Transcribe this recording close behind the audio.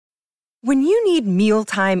When you need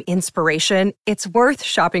mealtime inspiration, it's worth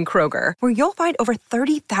shopping Kroger, where you'll find over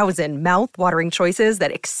 30,000 mouth-watering choices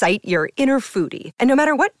that excite your inner foodie. And no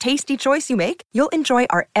matter what tasty choice you make, you'll enjoy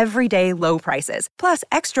our everyday low prices, plus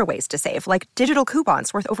extra ways to save, like digital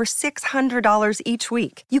coupons worth over $600 each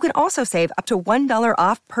week. You can also save up to $1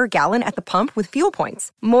 off per gallon at the pump with fuel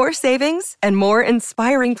points. More savings and more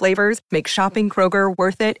inspiring flavors make shopping Kroger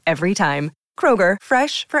worth it every time. Kroger,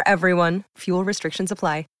 fresh for everyone. Fuel restrictions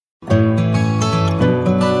apply.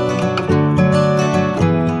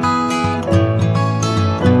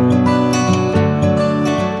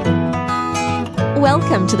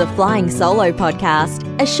 Welcome to the Flying Solo podcast,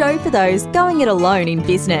 a show for those going it alone in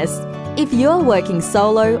business. If you're working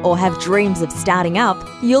solo or have dreams of starting up,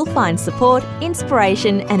 you'll find support,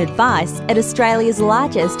 inspiration and advice at Australia's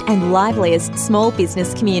largest and liveliest small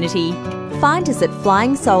business community. Find us at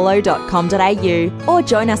flyingsolo.com.au or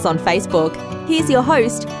join us on Facebook. Here's your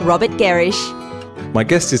host, Robert Gerrish. My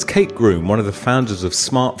guest is Kate Groom, one of the founders of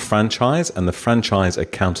Smart Franchise and the Franchise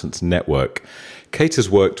Accountants Network. Kate has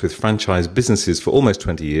worked with franchise businesses for almost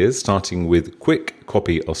 20 years, starting with Quick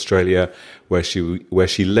Copy Australia, where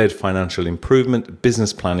she led financial improvement,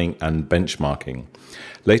 business planning and benchmarking.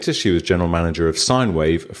 Later, she was general manager of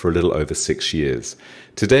Signwave for a little over 6 years.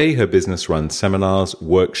 Today, her business runs seminars,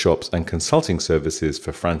 workshops and consulting services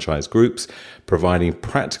for franchise groups, providing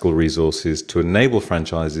practical resources to enable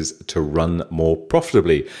franchises to run more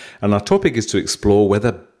profitably. And our topic is to explore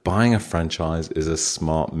whether buying a franchise is a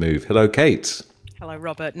smart move. Hello, Kate. Hello,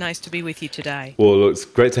 Robert. Nice to be with you today. Well, look, it's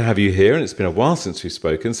great to have you here, and it's been a while since we've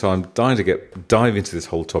spoken, so I'm dying to dive into this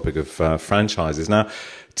whole topic of franchises. Now,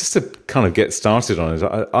 just to kind of get started on it,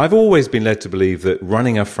 I've always been led to believe that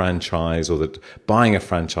running a franchise or that buying a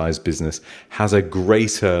franchise business has a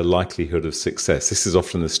greater likelihood of success. This is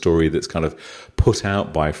often the story that's kind of put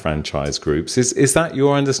out by franchise groups. Is that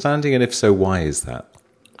your understanding? And if so, why is that?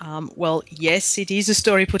 Well, yes, it is a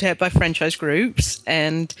story put out by franchise groups,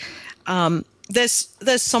 and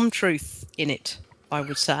there's some truth in it, I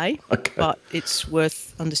would say, okay. But it's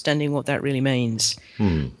worth understanding what that really means.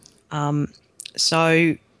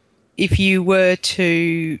 So if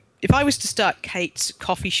I was to start Kate's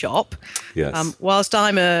coffee shop, yes. Whilst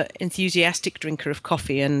I'm an enthusiastic drinker of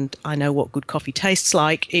coffee and I know what good coffee tastes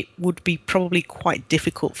like, it would be probably quite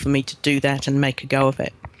difficult for me to do that and make a go of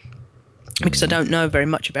it. Because I don't know very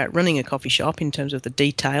much about running a coffee shop in terms of the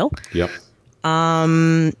detail. Yep.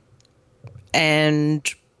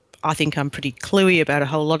 And I think I'm pretty cluey about a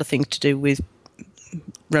whole lot of things to do with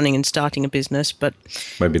running and starting a business, but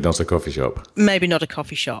maybe not a coffee shop. Maybe not a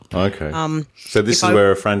coffee shop. Okay. So this is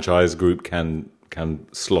where a franchise group can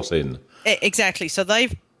slot in. Exactly. So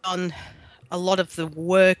they've done a lot of the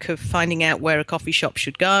work of finding out where a coffee shop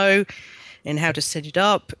should go and how to set it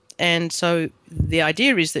up. And so the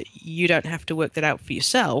idea is that you don't have to work that out for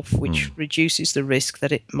yourself, which reduces the risk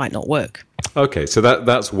that it might not work. Okay, so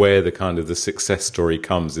that's where the kind of the success story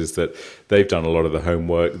comes, is that they've done a lot of the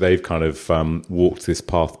homework. They've kind of walked this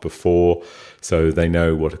path before, so they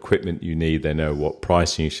know what equipment you need. They know what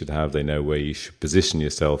pricing you should have. They know where you should position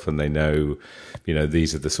yourself, and they know,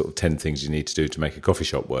 these are the sort of 10 things you need to do to make a coffee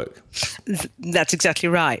shop work. That's exactly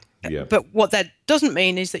right. Yeah. But what that doesn't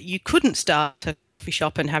mean is that you couldn't start a coffee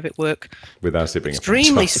shop and have it work without it being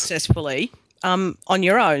extremely successfully on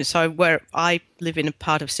your own. So where I live in a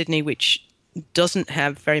part of Sydney which doesn't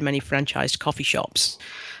have very many franchised coffee shops.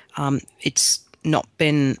 It's not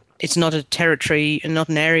a territory and not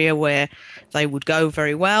an area where they would go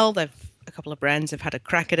very well. A couple of brands have had a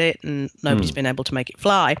crack at it and nobody's been able to make it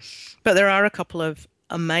fly. But there are a couple of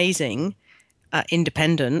amazing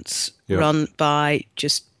independents run by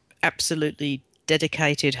just absolutely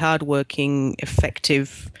dedicated, hardworking,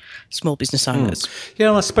 effective small business owners. Yeah,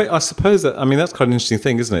 and I suppose that, that's quite an interesting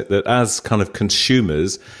thing, isn't it? That as kind of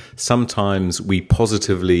consumers, sometimes we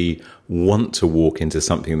positively want to walk into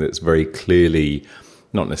something that's very clearly,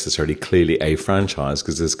 not necessarily clearly a franchise,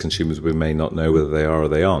 because as consumers we may not know whether they are or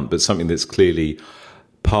they aren't, but something that's clearly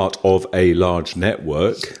part of a large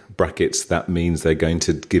network, brackets, that means they're going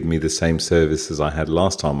to give me the same service as I had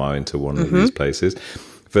last time I went to one of these places.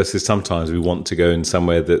 Versus sometimes we want to go in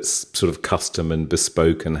somewhere that's sort of custom and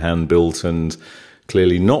bespoke and hand-built and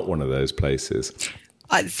clearly not one of those places.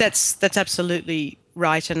 That's absolutely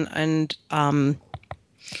right. And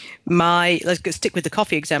let's stick with the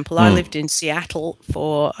coffee example. I lived in Seattle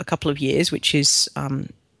for a couple of years, which is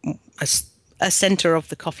a center of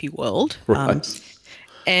the coffee world. Right.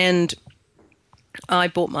 And I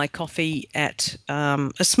bought my coffee at a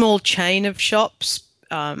small chain of shops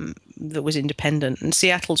that was independent. And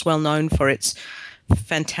Seattle's well known for its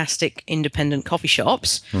fantastic independent coffee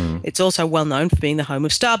shops. It's also well known for being the home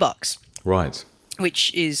of Starbucks. Right.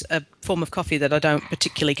 Which is a form of coffee that I don't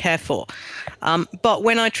particularly care for. But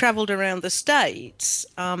when I travelled around the States,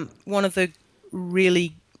 one of the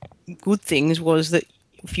really good things was that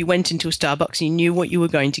if you went into a Starbucks, you knew what you were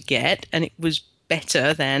going to get, and it was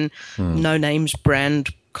better than no names brand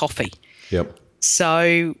coffee. Yep.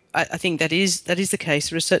 So I think that is the case.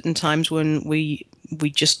 There are certain times when we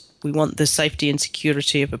want the safety and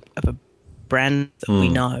security of a brand that we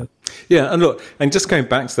know. Yeah, and look, and just going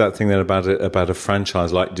back to that thing then about a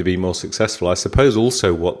franchise like to be more successful, I suppose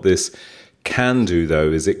also what this can do,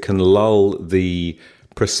 though, is it can lull the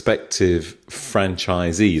prospective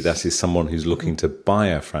franchisee, that is someone who's looking to buy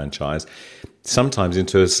a franchise, sometimes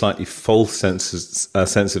into a slightly false sense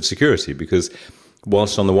of security, because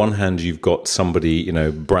whilst on the one hand you've got somebody,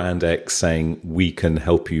 brand X saying we can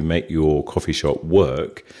help you make your coffee shop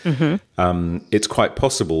work, it's quite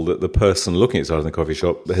possible that the person looking at starting the coffee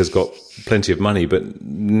shop has got plenty of money but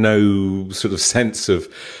no sort of sense of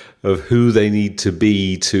who they need to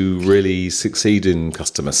be to really succeed in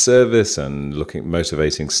customer service and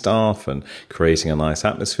motivating staff and creating a nice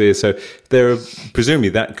atmosphere. So presumably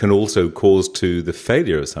that can also cause to the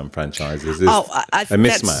failure of some franchises a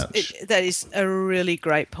mismatch. That is a really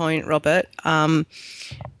great point, Robert.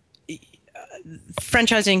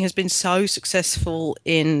 Franchising has been so successful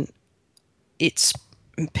in its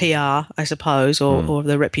PR, I suppose, or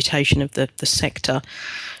the reputation of the sector,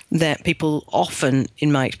 that people often,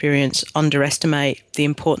 in my experience, underestimate the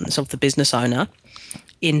importance of the business owner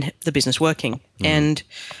in the business working, and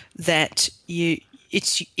that it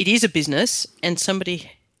is a business and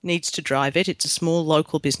somebody needs to drive it. It's a small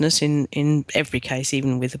local business in every case,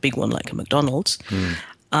 even with a big one like a McDonald's.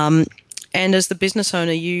 And as the business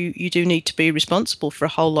owner, you do need to be responsible for a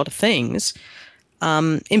whole lot of things.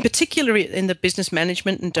 In particular, in the business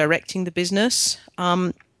management and directing the business,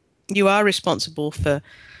 you are responsible for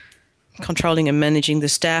controlling and managing the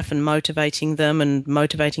staff and motivating them and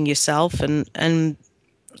motivating yourself. And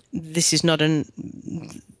this is not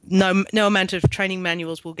no amount of training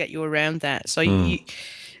manuals will get you around that. So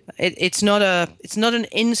it's not an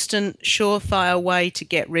instant, surefire way to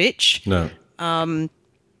get rich. No.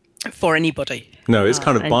 For anybody. No, it's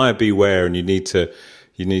kind of buyer beware, and you need to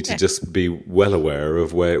just be well aware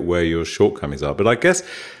of where your shortcomings are. But I guess,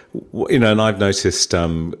 and I've noticed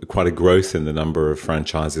quite a growth in the number of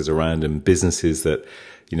franchises around and businesses that,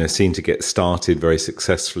 seem to get started very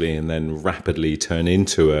successfully and then rapidly turn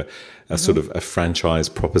into a sort of a franchise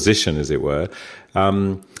proposition, as it were.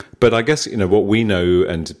 But I guess, what we know,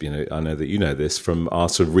 and, I know that you know this from our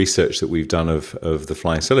sort of research that we've done of the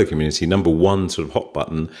Flying Solo community, number one sort of hot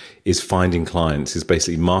button is finding clients, is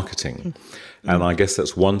basically marketing. And I guess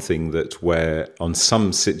that's one thing that where in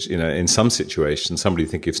some situations, somebody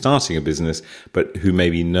thinking of starting a business, but who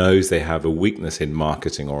maybe knows they have a weakness in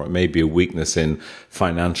marketing, or it may be a weakness in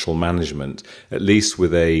financial management, at least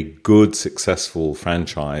with a good, successful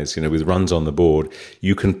franchise, with runs on the board,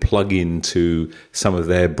 you can plug into some of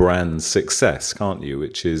their brand's success, can't you?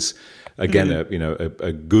 Which is, again,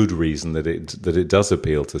 a good reason that it does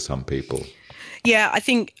appeal to some people. Yeah, I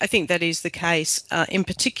think that is the case, in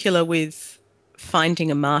particular with finding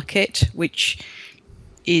a market, which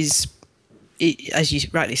is, as you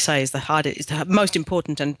rightly say, is the most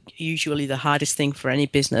important and usually the hardest thing for any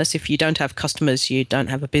business. If you don't have customers, you don't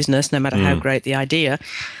have a business, no matter how great the idea.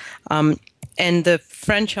 And the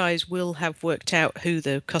franchise will have worked out who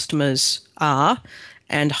the customers are,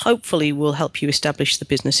 and hopefully will help you establish the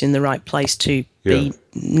business in the right place to be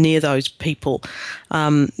near those people.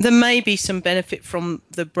 There may be some benefit from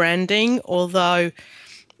the branding, although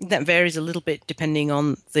that varies a little bit depending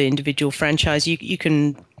on the individual franchise. You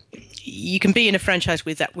can be in a franchise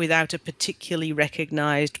without a particularly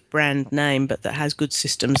recognised brand name, but that has good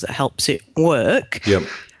systems that helps it work. Yep.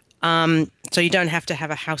 So you don't have to have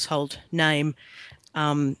a household name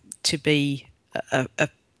to be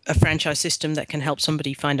a franchise system that can help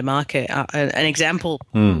somebody find a market. An example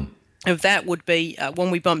of that would be one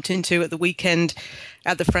we bumped into at the weekend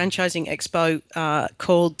at the Franchising Expo,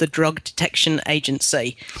 called the Drug Detection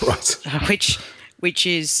Agency, right? Which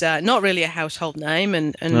is not really a household name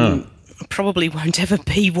and probably won't ever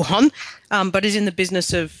be one, but is in the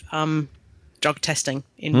business of drug testing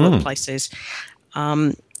in workplaces.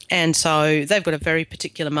 And so they've got a very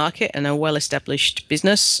particular market and a well-established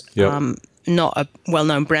business. Yep. Not a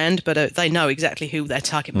well-known brand, but they know exactly who their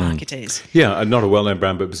target market is. Yeah, not a well-known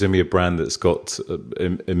brand, but presumably a brand that's got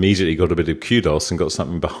immediately got a bit of kudos and got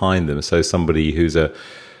something behind them. So somebody who's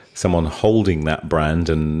someone holding that brand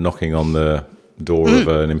and knocking on the door of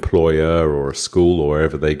an employer or a school or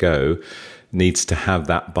wherever they go, needs to have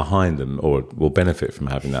that behind them, or will benefit from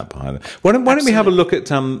having that behind them. Why don't we have a look at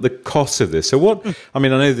the cost of this? So what, I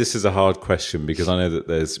mean, I know this is a hard question because I know that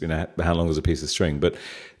there's, how long is a piece of string, but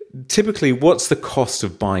typically what's the cost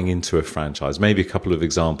of buying into a franchise? Maybe a couple of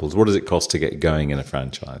examples. What does it cost to get going in a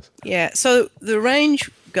franchise? Yeah, so the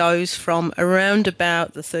range goes from around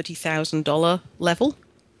about the $30,000 level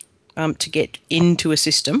to get into a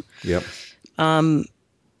system. Yep.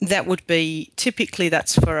 That would be, typically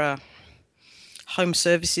that's for a home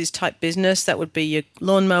services type business. That would be your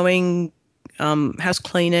lawn mowing, house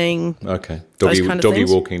cleaning. Okay. Doggy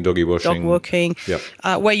walking, doggy washing. Dog walking. Yep.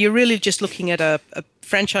 Where you're really just looking at a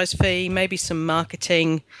franchise fee, maybe some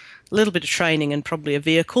marketing, a little bit of training, and probably a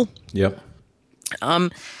vehicle. Yep.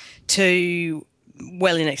 To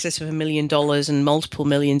well in excess of $1 million and multiple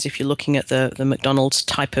millions if you're looking at the McDonald's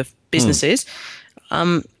type of businesses.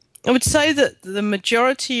 I would say that the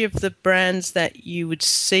majority of the brands that you would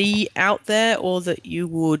see out there or that you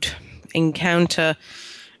would encounter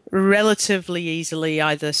relatively easily,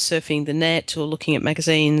 either surfing the net or looking at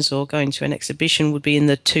magazines or going to an exhibition, would be in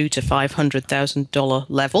the $200,000 to $500,000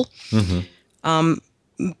 level.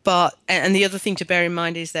 But the other thing to bear in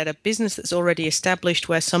mind is that a business that's already established,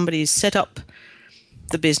 where somebody's set up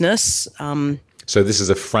the business. So this is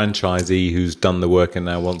a franchisee who's done the work and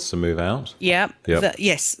now wants to move out? Yeah. Yep.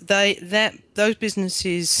 Those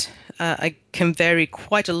businesses can vary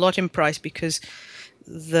quite a lot in price because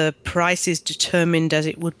the price is determined, as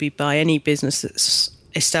it would be by any business that's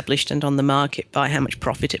established and on the market, by how much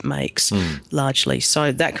profit it makes, largely.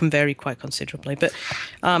 So that can vary quite considerably. But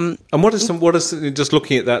and what is just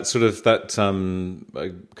looking at that sort of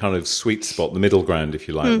kind of sweet spot, the middle ground, if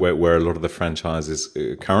you like, where a lot of the franchises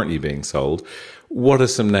are currently being sold? What are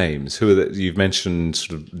some names? Who are you've mentioned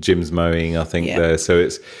sort of Jim's Mowing, I think there. So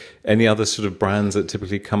it's any other sort of brands that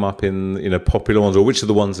typically come up in popular ones, or which are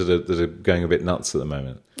the ones that are going a bit nuts at the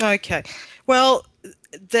moment? Okay. Well,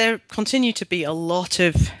 there continue to be a lot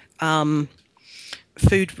of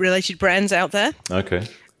food-related brands out there. Okay.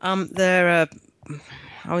 There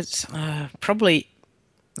are, probably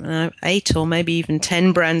 8 or maybe even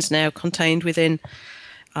 10 brands now contained within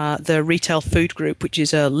the Retail Food Group, which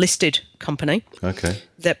is a listed company. Okay.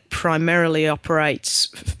 That primarily operates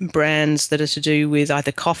brands that are to do with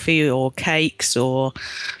either coffee or cakes or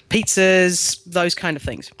pizzas, those kind of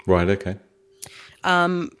things. Right. Okay.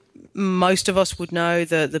 Most of us would know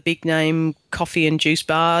the big name coffee and juice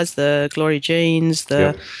bars, the Gloria Jeans,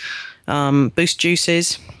 the Boost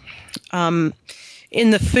Juices. In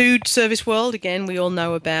the food service world, again, we all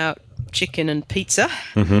know about chicken and pizza,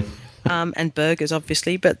 and burgers,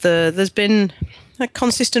 obviously. But there's been a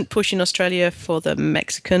consistent push in Australia for the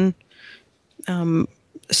Mexican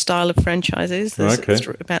style of franchises. There's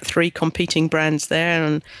about 3 competing brands there,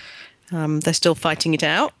 and they're still fighting it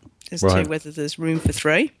out as to whether there's room for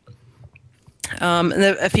 3. And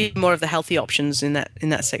there are a few more of the healthy options in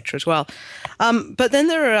that sector as well. But then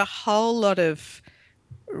there are a whole lot of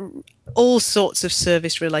all sorts of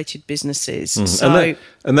service-related businesses. So,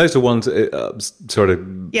 and those are ones. Sorry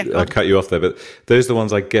to cut you off there, but those are the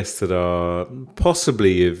ones I guess that are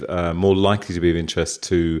possibly more likely to be of interest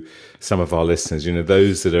to some of our listeners.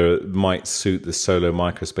 Those that might suit the solo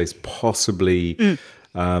microspace, possibly.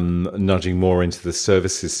 Nudging more into the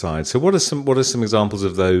services side. So, what are some examples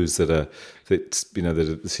of those that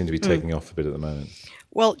seem to be taking off a bit at the moment?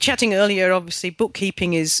 Well, chatting earlier, obviously,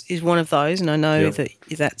 bookkeeping is one of those, and I know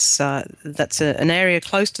that's an area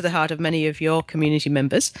close to the heart of many of your community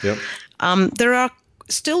members. Yep. There are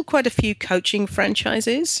still quite a few coaching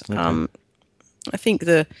franchises. Okay. I think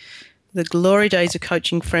the glory days of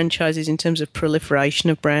coaching franchises in terms of proliferation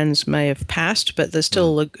of brands may have passed, but there's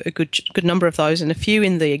still a good number of those, and a few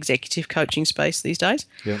in the executive coaching space these days.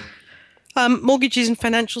 Yeah. Mortgages and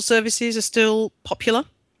financial services are still popular.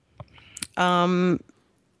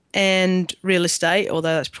 And real estate,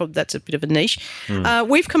 although that's a bit of a niche.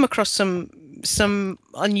 We've come across some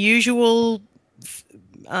unusual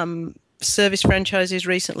service franchises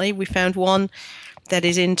recently. We found one that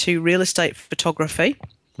is into real estate photography.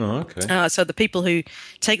 Oh, okay. So the people who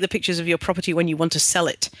take the pictures of your property when you want to sell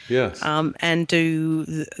it, yes, and do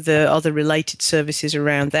the other related services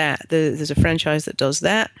around that. There's a franchise that does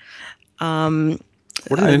that.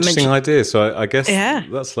 What an interesting idea. So I guess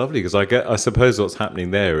that's lovely, because I suppose what's happening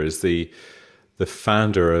there is the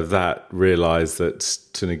founder of that realised that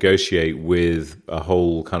to negotiate with a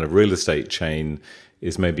whole kind of real estate chain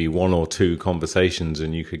is maybe 1 or 2 conversations,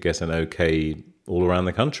 and you could get an okay all around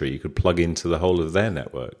the country. You could plug into the whole of their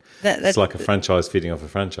network. It's like a franchise feeding off a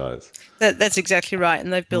franchise. That's exactly right.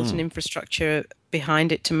 And they've built an infrastructure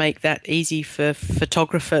behind it to make that easy for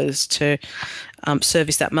photographers to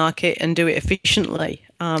service that market and do it efficiently.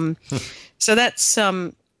 So that's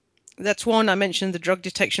one. I mentioned the drug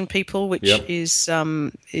detection people, which is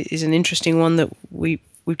an interesting one that we've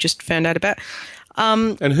just found out about.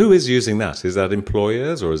 And who is using that? Is that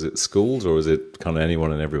employers, or is it schools, or is it kind of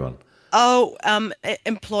anyone and everyone?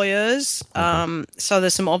 Employers. So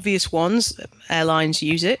there's some obvious ones. Airlines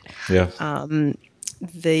use it. Yeah.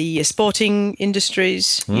 The sporting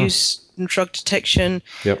industries use drug detection.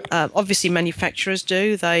 Yep. Obviously, manufacturers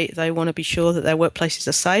do. They want to be sure that their workplaces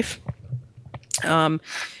are safe.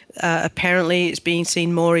 Apparently, it's being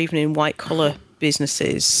seen more even in white-collar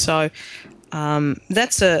businesses. So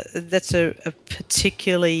that's a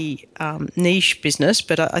particularly niche business,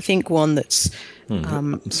 but I think one that's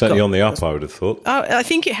certainly on the up, I would have thought. I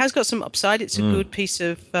think it has got some upside. It's a good piece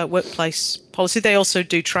of workplace policy. They also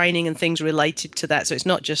do training and things related to that, so it's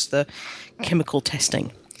not just the chemical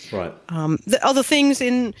testing. Right. The other things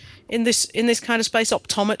in this kind of space,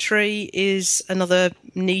 optometry is another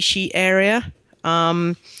niche area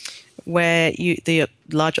where the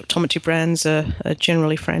large optometry brands are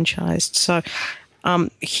generally franchised. So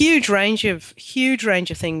huge range of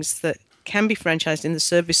things that can be franchised in the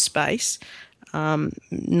service space.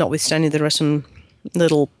 Notwithstanding, there are some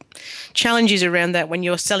little challenges around that. When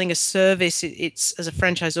you're selling a service, it's as a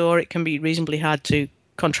franchisor, it can be reasonably hard to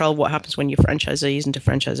control what happens when your franchisee isn't a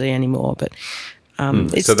franchisee anymore. But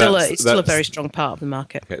it's still a very strong part of the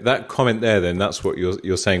market. Okay. That comment there, then, that's what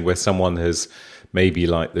you're saying, where someone has maybe,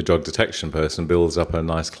 like the drug detection person, builds up a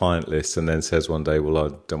nice client list and then says one day, well, I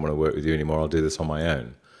don't want to work with you anymore, I'll do this on my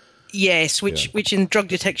own. Which in drug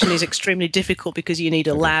detection is extremely difficult because you need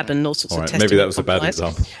a lab and all sorts of testing. Maybe that was a bad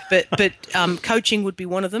example. But coaching would be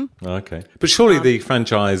one of them. Okay. But surely the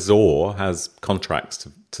franchisor has contracts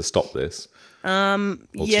to stop this.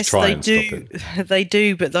 Yes, they do. They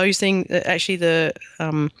do, but those things actually there's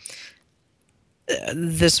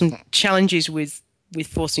some challenges with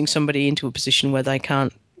forcing somebody into a position where they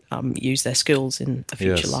can't use their skills in a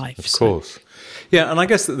future life. Of course. Yeah, and I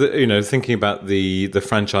guess that, thinking about the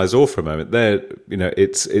franchisor for a moment, there,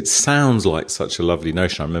 it sounds like such a lovely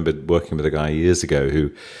notion. I remember working with a guy years ago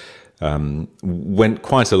who went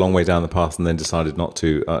quite a long way down the path and then decided not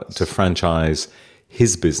to franchise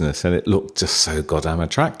his business, and it looked just so goddamn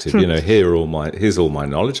attractive. Here's all my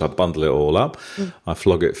knowledge. I bundle it all up. I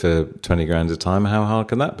flog it for 20 grand a time. How hard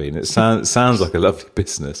can that be? And it sounds like a lovely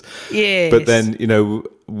business. Yes. But then,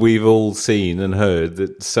 we've all seen and heard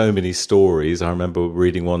that so many stories. I remember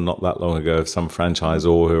reading one not that long ago of some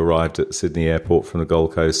franchisor who arrived at Sydney Airport from the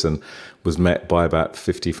Gold Coast and was met by about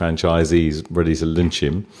 50 franchisees ready to lynch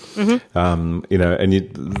him. Mm-hmm.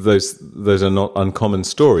 Those are not uncommon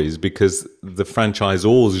stories, because the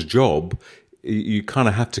franchisor's job, you kind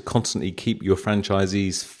of have to constantly keep your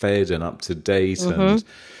franchisees fed and up to date and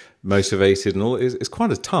motivated, and all. It's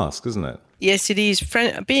quite a task, isn't it? Yes, it is.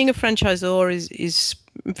 Being a franchisor is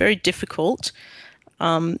very difficult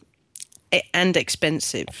and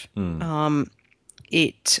expensive.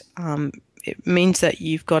 It means that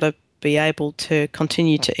you've got to be able to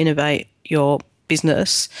continue to innovate your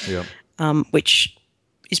business, which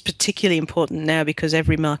is particularly important now because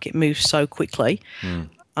every market moves so quickly.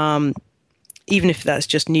 Even if that's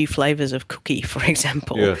just new flavors of cookie, for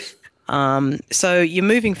example. Yes. So you're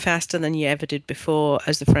moving faster than you ever did before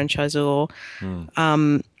as the franchisor.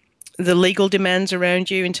 The legal demands around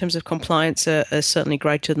you in terms of compliance are certainly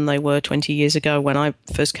greater than they were 20 years ago when I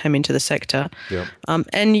first came into the sector. Yep.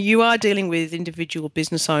 And you are dealing with individual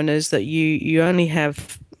business owners that you only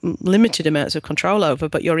have limited amounts of control over,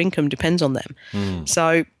 but your income depends on them.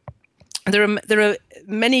 So there are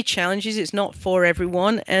many challenges. It's not for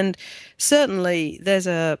everyone, and certainly there's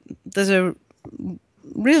a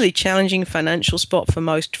really challenging financial spot for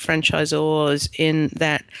most franchisors in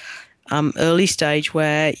that early stage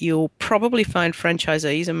where you'll probably find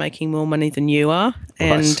franchisees are making more money than you are,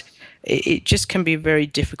 and it just can be a very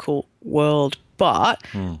difficult world. But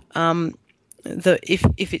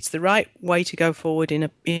if it's the right way to go forward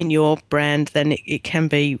in your brand, then it can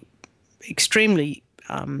be extremely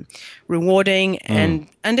rewarding and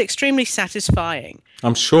extremely satisfying.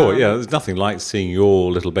 I'm sure, there's nothing like seeing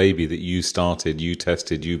your little baby that you started, you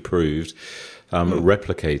tested, you proved,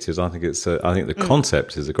 replicated. I think the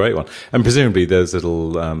concept is a great one, and presumably there's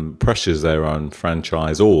little pressures there on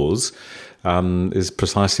franchisors is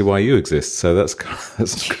precisely why you exist. So that's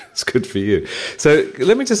good for you. So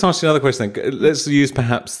let me just ask you another question. Let's use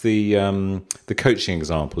perhaps the coaching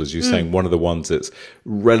example, as you're saying, one of the ones that's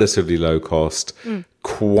relatively low cost,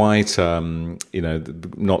 quite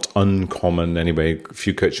not uncommon anyway. A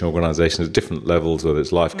few coaching organisations at different levels, whether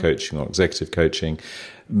it's life coaching or executive coaching,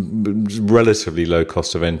 relatively low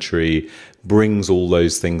cost of entry, brings all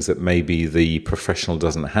those things that maybe the professional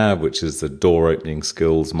doesn't have, which is the door opening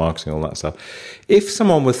skills, marketing, all that stuff. If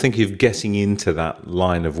someone were thinking of getting into that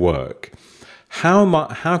line of work,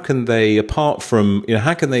 how can they, apart from,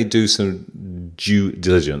 how can they do some due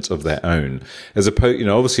diligence of their own? As opposed,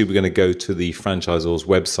 obviously we're going to go to the franchisor's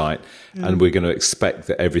website and we're going to expect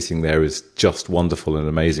that everything there is just wonderful and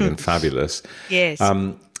amazing and fabulous. Yes.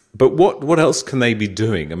 But what else can they be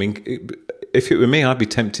doing? I mean, if it were me, I'd be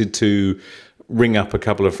tempted to ring up a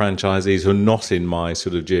couple of franchisees who are not in my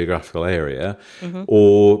sort of geographical area,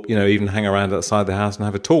 or even hang around outside the house and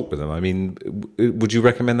have a talk with them. I mean, would you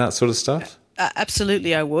recommend that sort of stuff?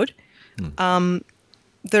 Absolutely, I would.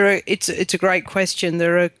 It's a great question.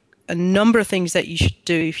 There are a number of things that you should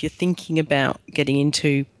do if you're thinking about getting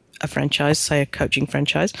into a franchise, say a coaching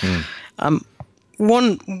franchise.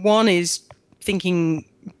 One is thinking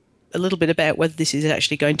a little bit about whether this is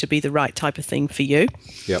actually going to be the right type of thing for you.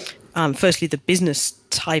 Yep. Firstly, the business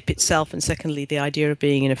type itself, and secondly, the idea of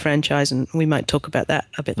being in a franchise, and we might talk about that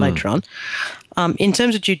a bit later on. In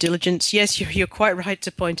terms of due diligence, yes, you're quite right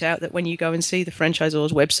to point out that when you go and see the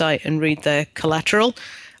franchisor's website and read their collateral,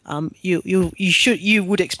 you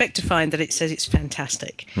would expect to find that it says it's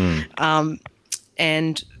fantastic.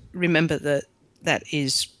 And remember that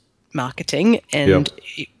is marketing, and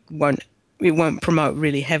it won't promote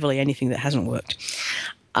really heavily anything that hasn't worked.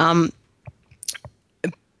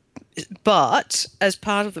 But as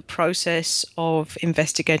part of the process of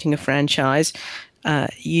investigating a franchise,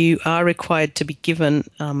 you are required to be given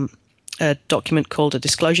a document called a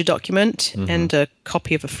disclosure document and a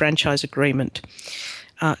copy of a franchise agreement.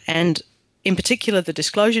 And in particular, the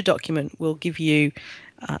disclosure document will give you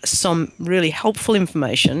some really helpful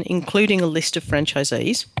information, including a list of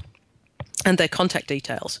franchisees and their contact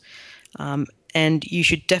details. And you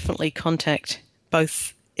should definitely contact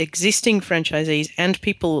both existing franchisees and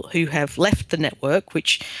people who have left the network,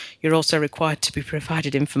 which you're also required to be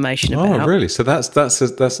provided information about. Oh, really? So that's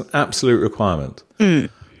an absolute requirement.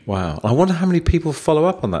 Wow. I wonder how many people follow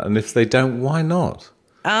up on that, and if they don't, why not?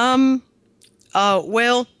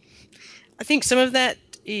 Well, I think some of that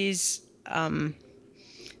is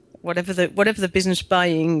whatever the business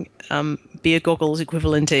buying beer goggles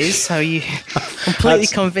equivalent is. So you completely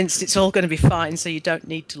convinced it's all going to be fine, so you don't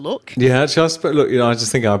need to look. Yeah, just but look, I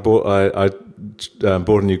just think I bought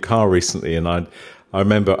a new car recently, and I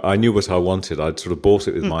remember I knew what I wanted. I'd sort of bought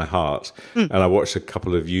it with my heart, and I watched a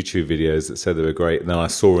couple of YouTube videos that said they were great, and then I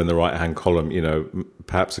saw in the right-hand column,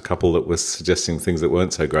 perhaps a couple that was suggesting things that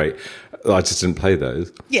weren't so great. I just didn't play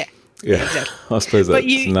those. Yeah. Yeah, exactly. I suppose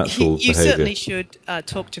that's natural behaviour. You certainly should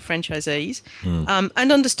talk to franchisees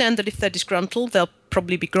and understand that if they're disgruntled, they'll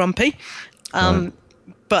probably be grumpy.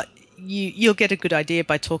 But you'll get a good idea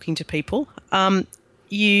by talking to people.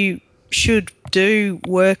 You should do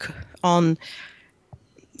work on,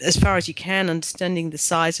 as far as you can, understanding the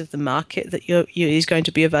size of the market that is going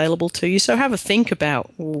to be available to you. So have a think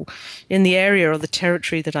about, in the area or the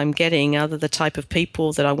territory that I'm getting, are there the type of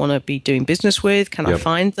people that I want to be doing business with? Can I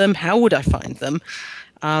find them? How would I find them?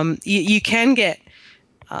 You can get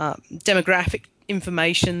demographic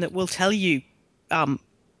information that will tell you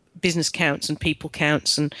business counts and people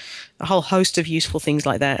counts and a whole host of useful things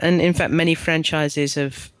like that. And in fact, many franchises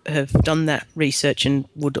have done that research and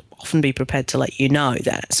would often be prepared to let you know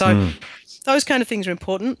that. So those kind of things are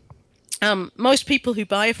important. Most people who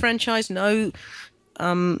buy a franchise know,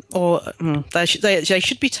 they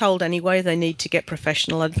should be told anyway, they need to get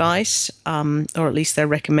professional advice, or at least they're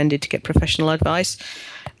recommended to get professional advice.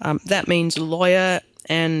 That means a lawyer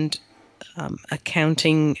and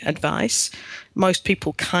accounting advice. Most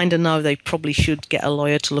people kind of know they probably should get a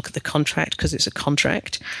lawyer to look at the contract because it's a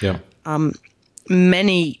contract. Yeah.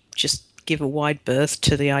 Many just give a wide berth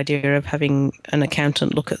to the idea of having an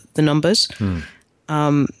accountant look at the numbers,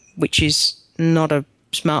 which is not a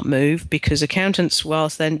smart move, because accountants,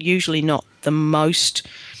 whilst they're usually not the most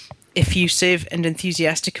effusive and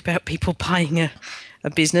enthusiastic about people buying a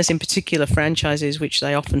business, in particular franchises, which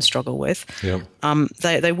they often struggle with,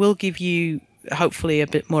 they will give you hopefully a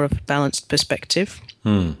bit more of a balanced perspective.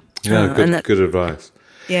 Good advice.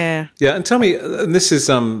 Yeah. And tell me, and this is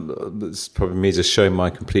it's probably me just showing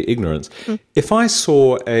my complete ignorance. If I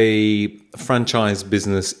saw a franchise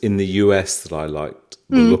business in the US that I liked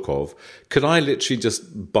the look of, could I literally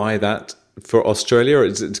just buy that for Australia? Or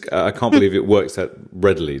I can't believe it works that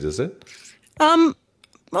readily, does it?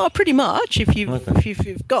 Well, pretty much. If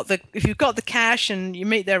you've got the cash and you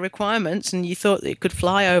meet their requirements, and you thought that it could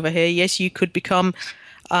fly over here, yes, you could become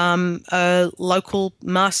a local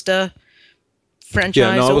master franchisor.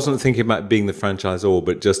 Yeah, no, I wasn't thinking about being the franchisor,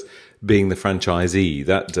 but just being the franchisee.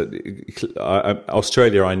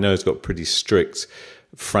 Australia, I know, has got pretty strict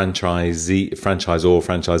franchisee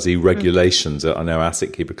regulations that I know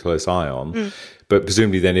ASIC keep a close eye on. But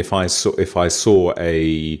presumably, then, if I saw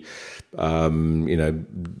a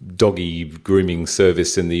doggy grooming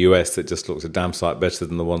service in the US that just looks a damn sight better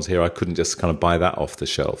than the ones here, I couldn't just kind of buy that off the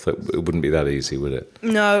shelf. It wouldn't be that easy, would it?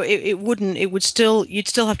 No, it wouldn't. You'd still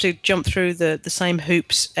have to jump through the same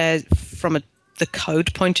hoops as from the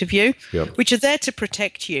code point of view, which are there to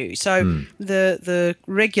protect you. So the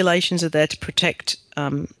regulations are there to protect,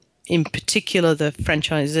 in particular, the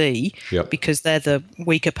franchisee, because they're the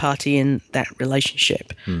weaker party in that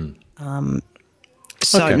relationship.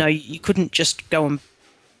 No, you couldn't just go and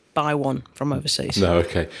buy one from overseas. No,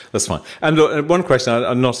 okay, that's fine. And look, one question,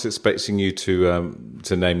 I'm not expecting you to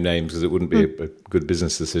name names because it wouldn't be a good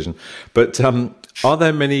business decision, but are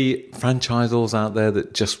there many franchisors out there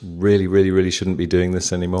that just really, really, really shouldn't be doing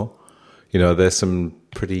this anymore? There's some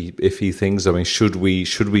pretty iffy things. I mean, should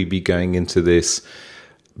we be going into this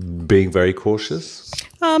being very cautious?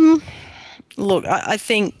 Look, I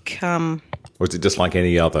think... or is it just like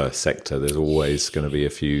any other sector? There's always going to be a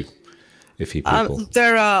few iffy people.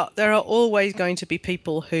 There are always going to be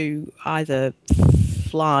people who either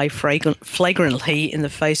fly flagrantly in the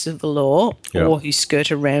face of the law, or who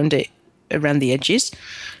skirt around the edges.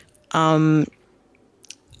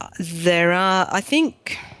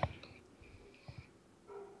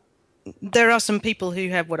 There are some people who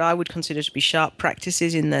have what I would consider to be sharp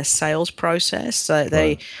practices in their sales process. So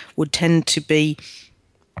they would tend to be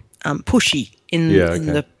pushy in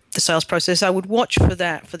the sales process. I would watch for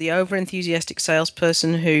that, for the over-enthusiastic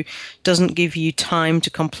salesperson who doesn't give you time to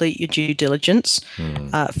complete your due diligence,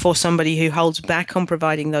 for somebody who holds back on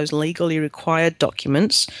providing those legally required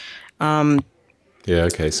documents. So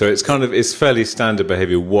it's fairly standard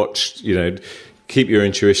behaviour. Watch, keep your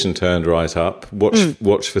intuition turned right up.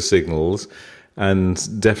 Watch for signals.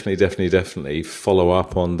 And definitely follow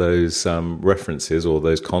up on those references or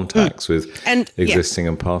those contacts with existing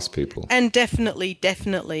and past people. And definitely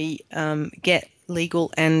get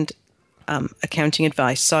legal and accounting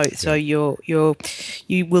advice. So you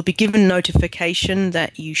will be given notification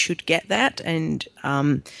that you should get that, and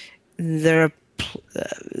there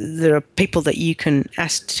are people that you can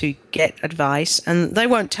ask to get advice, and they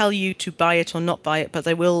won't tell you to buy it or not buy it, but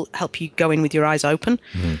they will help you go in with your eyes open.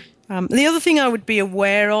 The other thing I would be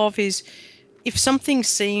aware of is if something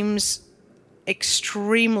seems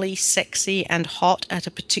extremely sexy and hot at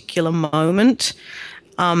a particular moment,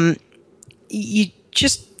 you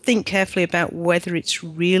just think carefully about whether it's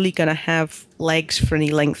really going to have legs for any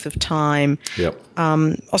length of time.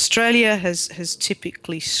 Australia has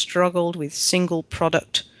typically struggled with single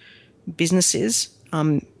product businesses.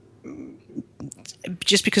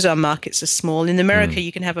 Just because our markets are small. In America,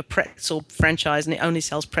 you can have a pretzel franchise and it only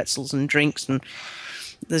sells pretzels and drinks, and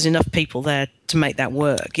there's enough people there to make that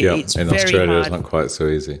work. It's in very Australia, hard. It's not quite so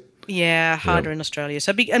easy. Yeah, harder in Australia.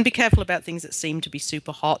 So be careful about things that seem to be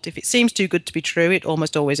super hot. If it seems too good to be true, it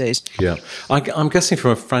almost always is. Yeah. I'm guessing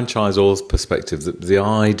from a franchisor's perspective that the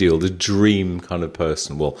ideal, the dream kind of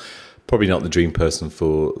person, well, probably not the dream person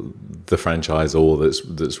for the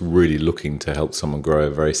franchisor that's really looking to help someone grow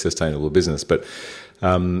a very sustainable business, but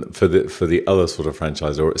for the other sort of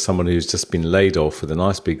franchisor, it's someone who's just been laid off with a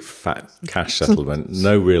nice big fat cash settlement,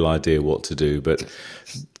 no real idea what to do, but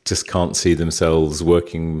just can't see themselves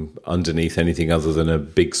working underneath anything other than a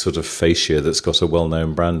big sort of fascia that's got a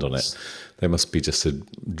well-known brand on it. They must be just a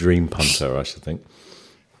dream punter, I should think.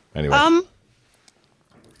 Anyway.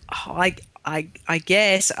 I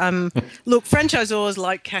guess. Look, franchisors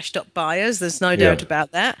like cashed-up buyers. There's no doubt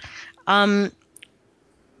about that.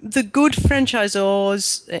 The good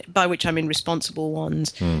franchisors, by which I mean responsible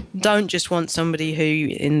ones, don't just want somebody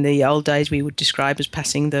who, in the old days, we would describe as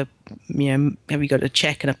passing the, have you got a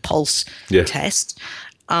check and a pulse test.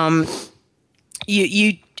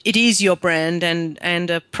 It is your brand, and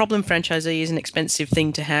a problem franchisee is an expensive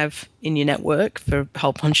thing to have in your network for a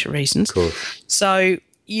whole bunch of reasons. Cool. So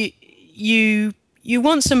you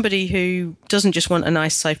want somebody who doesn't just want a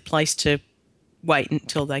nice, safe place to wait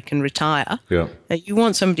until they can retire. Yeah. You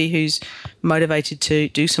want somebody who's motivated to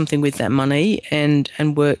do something with that money and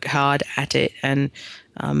work hard at it and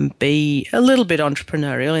be a little bit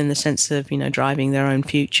entrepreneurial in the sense of, driving their own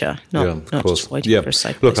future, not just waiting for a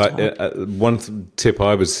safe place to hide. One tip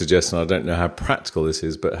I would suggest, and I don't know how practical this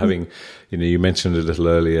is, but having, you mentioned a little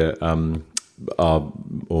earlier,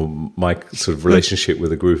 my sort of relationship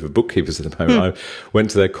with a group of bookkeepers at the moment. I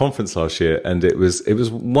went to their conference last year, and it was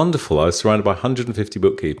wonderful. I was surrounded by 150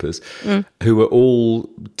 bookkeepers who were all,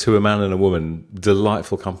 to a man and a woman,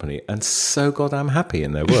 delightful company and so goddamn happy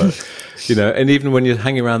in their work. And even when you're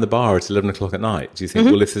hanging around the bar at 11 o'clock at night, do you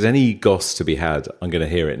think, well, if there's any goss to be had, I'm going to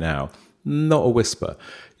hear it now? Not a whisper.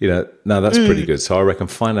 Now that's pretty good. So I reckon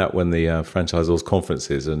find out when the franchisors'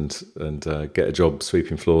 conference is and get a job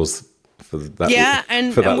sweeping floors for that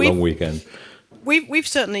long weekend. We've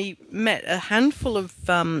certainly met a handful of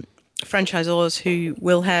franchisors who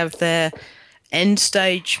will have their end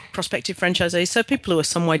stage prospective franchisees. So people who are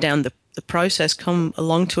some way down the process come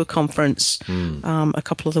along to a conference. A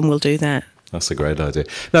couple of them will do that. That's a great idea.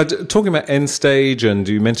 Now, talking about end stage, and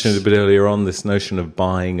you mentioned a bit earlier on this notion of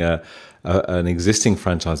buying an existing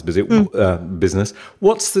franchise business.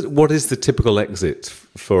 What is the typical exit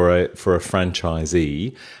for a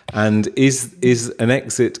franchisee, and is an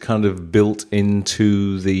exit kind of built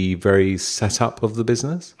into the very setup of the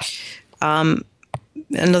business?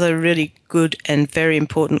 Another really good and very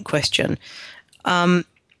important question.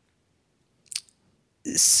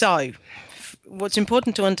 So, what's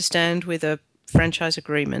important to understand with a franchise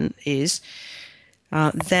agreement is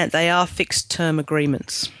that they are fixed term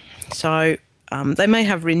agreements. So they may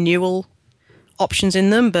have renewal options in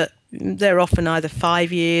them, but they're often either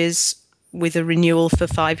 5 years with a renewal for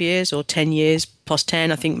 5 years or 10 years plus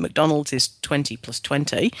 10. I think McDonald's is 20 plus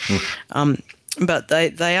 20. But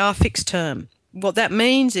they are fixed term. What that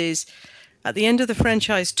means is at the end of the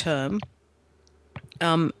franchise term,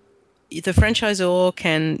 the franchisor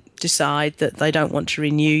can decide that they don't want to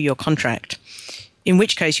renew your contract, in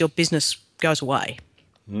which case your business goes away.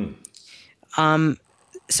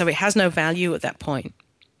 So it has no value at that point.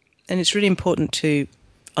 And it's really important to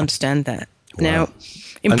understand that. Wow. Now,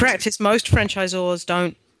 in practice, most franchisors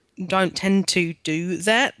don't tend to do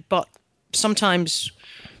that, but sometimes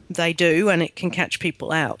they do, and it can catch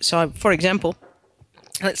people out. So, for example,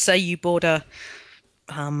 let's say you bought a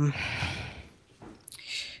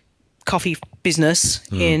coffee business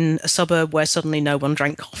in a suburb where suddenly no one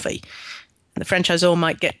drank coffee. The franchisor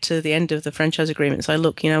might get to the end of the franchise agreement and say,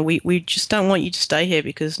 look, we just don't want you to stay here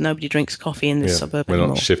because nobody drinks coffee in this suburb anymore.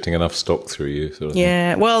 We're not shifting enough stock through you. Sort of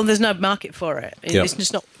thing. Well, there's no market for it. It's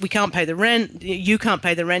just not. We can't pay the rent. You can't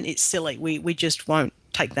pay the rent. It's silly. We just won't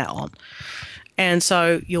take that on. And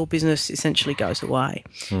so your business essentially goes away.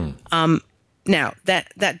 Now,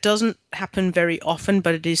 that doesn't happen very often,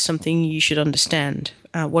 but it is something you should understand.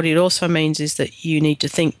 What it also means is that you need to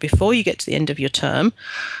think before you get to the end of your term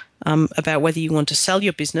about whether you want to sell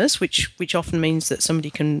your business, which often means that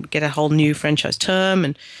somebody can get a whole new franchise term,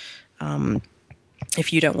 and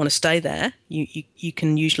if you don't want to stay there, you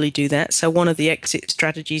can usually do that. So one of the exit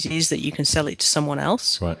strategies is that you can sell it to someone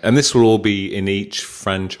else. Right, and this will all be in each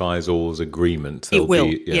franchisor's agreement. It will,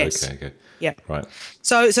 yes. Okay. Yeah. Right.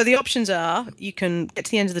 So the options are you can get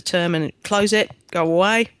to the end of the term and close it, go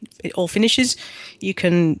away, it all finishes. You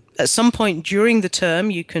can, at some point during the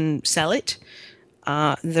term, you can sell it.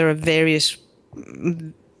 There are various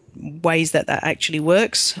ways that actually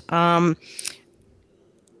works.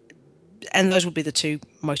 And those would be the two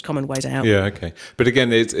most common ways out. Yeah, okay. But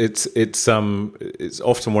again, it's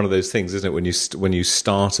often one of those things, isn't it? When you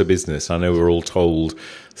start a business, I know we're all told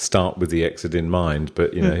start with the exit in mind,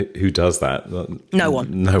 but who does that? No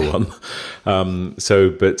one. No one.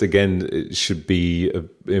 But again, it should be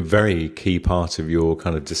a very key part of your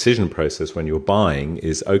kind of decision process when you're buying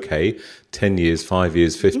is, okay, 10 years, 5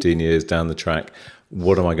 years, 15 years down the track,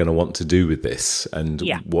 what am I going to want to do with this? And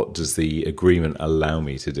what does the agreement allow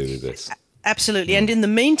me to do with this? Absolutely. And in the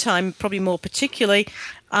meantime, probably more particularly,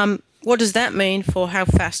 what does that mean for how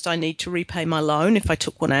fast I need to repay my loan if I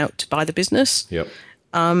took one out to buy the business? Yep.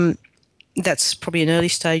 That's probably an early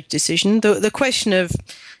stage decision. The question of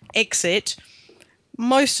exit,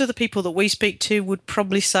 most of the people that we speak to would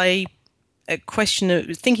probably say a question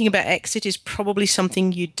of thinking about exit is probably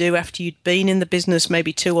something you'd do after you'd been in the business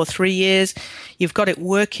maybe 2 or 3 years. You've got it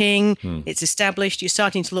working, it's established, you're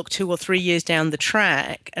starting to look 2 or 3 years down the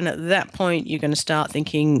track, and at that point you're going to start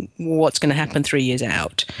thinking what's going to happen 3 years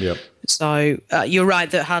out. Yep. So you're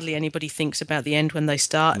right that hardly anybody thinks about the end when they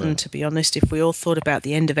start, and to be honest, if we all thought about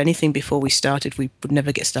the end of anything before we started, we would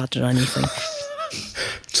never get started on anything.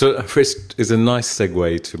 So this is a nice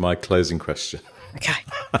segue to my closing question. Okay.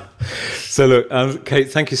 So look, Kate,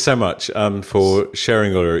 thank you so much for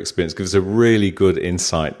sharing all your experience. It gives a really good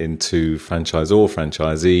insight into franchise or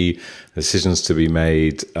franchisee, decisions to be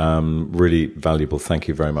made. Really valuable. Thank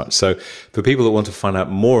you very much. So for people that want to find out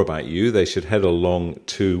more about you, they should head along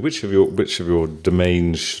to which of your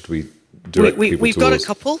domains should we direct people We've got a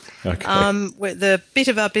couple. Okay. The bit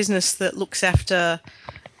of our business that looks after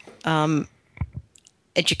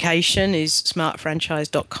education is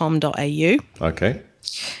smartfranchise.com.au. Okay.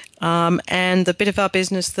 And the bit of our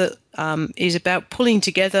business that is about pulling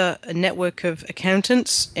together a network of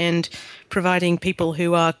accountants and providing people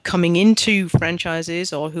who are coming into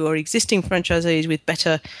franchises or who are existing franchisees with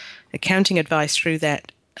better accounting advice through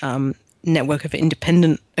that network of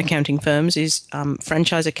independent accounting firms is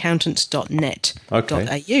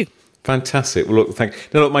franchiseaccountants.net.au. Fantastic. Well, look, now,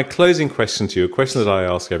 look, my closing question to you, a question that I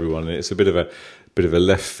ask everyone, and it's a bit of a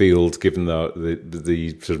left field given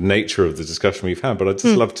the sort of nature of the discussion we've had, but I'd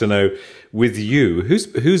just love to know, with you,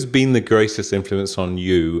 who's been the greatest influence on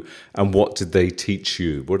you, and what did they teach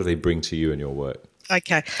you? What do they bring to you in your work?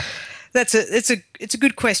 Okay, it's a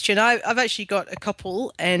good question. I've actually got a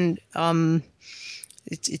couple, and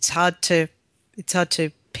it's hard to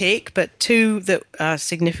pick, but two that are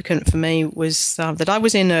significant for me was that I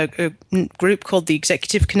was in a group called the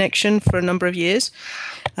Executive Connection for a number of years,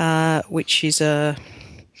 which is a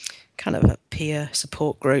kind of a peer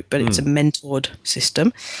support group, but it's a mentored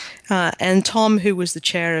system. And Tom, who was the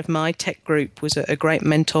chair of my tech group, was a great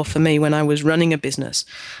mentor for me when I was running a business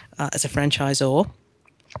as a franchisor.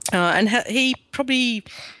 And he probably,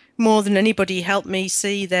 more than anybody, helped me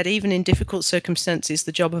see that even in difficult circumstances,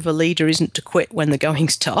 the job of a leader isn't to quit when the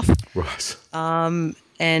going's tough. Right.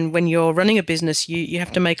 And when you're running a business, you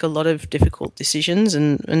have to make a lot of difficult decisions,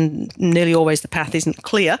 and nearly always the path isn't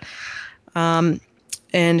clear.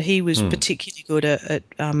 And he was particularly good at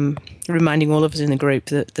reminding all of us in the group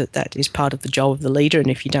that is part of the job of the leader,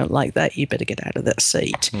 and if you don't like that, you better get out of that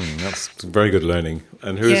seat. That's very good learning.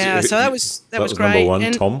 And so that was great. Number one,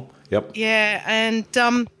 and, Tom. Yep. Yeah, and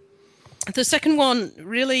the second one,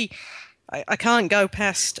 really, I can't go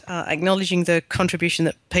past acknowledging the contribution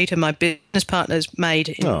that Peter, my business partner, has made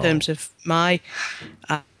in terms of my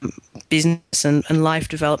business and life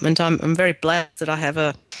development. I'm very blessed that I have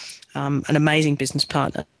an amazing business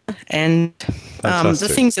partner. And the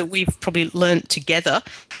things that we've probably learnt together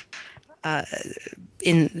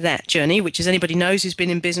in that journey, which, as anybody knows who's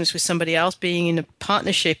been in business with somebody else, being in a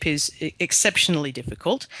partnership is exceptionally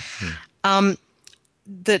difficult.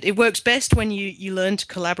 That it works best when you learn to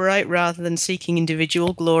collaborate rather than seeking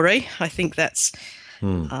individual glory. I think that's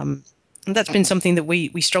been something that we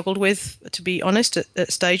struggled with, to be honest,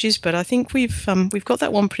 at stages. But I think we've got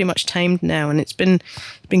that one pretty much tamed now, and it's been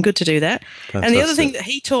good to do that. Fantastic. And the other thing that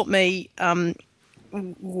he taught me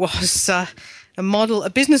was a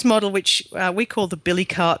business model which we call the billy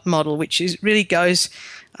cart model, which really goes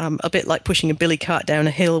a bit like pushing a billy cart down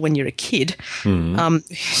a hill when you're a kid.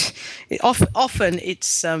 Often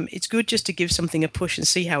it's good just to give something a push and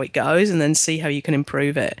see how it goes, and then see how you can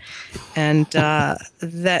improve it. And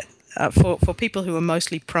that for people who are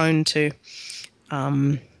mostly prone to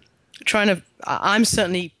I'm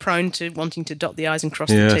certainly prone to wanting to dot the I's and cross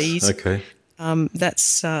the T's. Okay.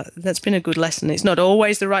 That's been a good lesson. It's not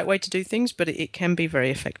always the right way to do things, but it can be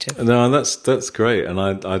very effective. No, that's great, and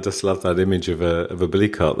I just love that image of a billy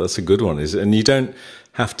cart. That's a good one, and you don't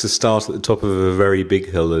have to start at the top of a very big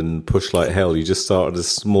hill and push like hell. You just start at a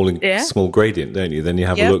small gradient, don't you? Then you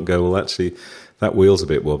have a look and go, well, actually, that wheel's a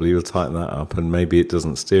bit wobbly. You'll tighten that up, and maybe it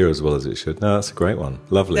doesn't steer as well as it should. No, that's a great one.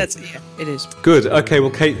 Lovely. It is. Good. Okay, well,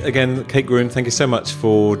 Kate Groom, thank you so much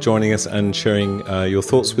for joining us and sharing your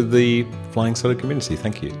thoughts with the Flying Solo community.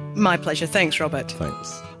 Thank you. My pleasure. Thanks, Robert.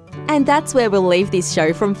 Thanks. And that's where we'll leave this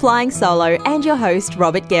show from Flying Solo and your host,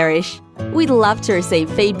 Robert Gerish. We'd love to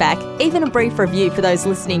receive feedback, even a brief review for those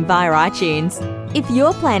listening via iTunes. If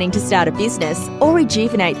you're planning to start a business or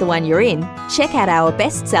rejuvenate the one you're in, check out our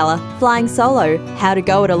bestseller, Flying Solo, How to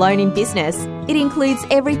Go It Alone in Business. It includes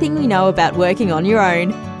everything you know about working on your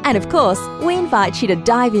own. And of course, we invite you to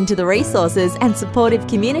dive into the resources and supportive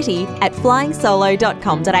community at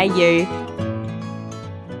flyingsolo.com.au.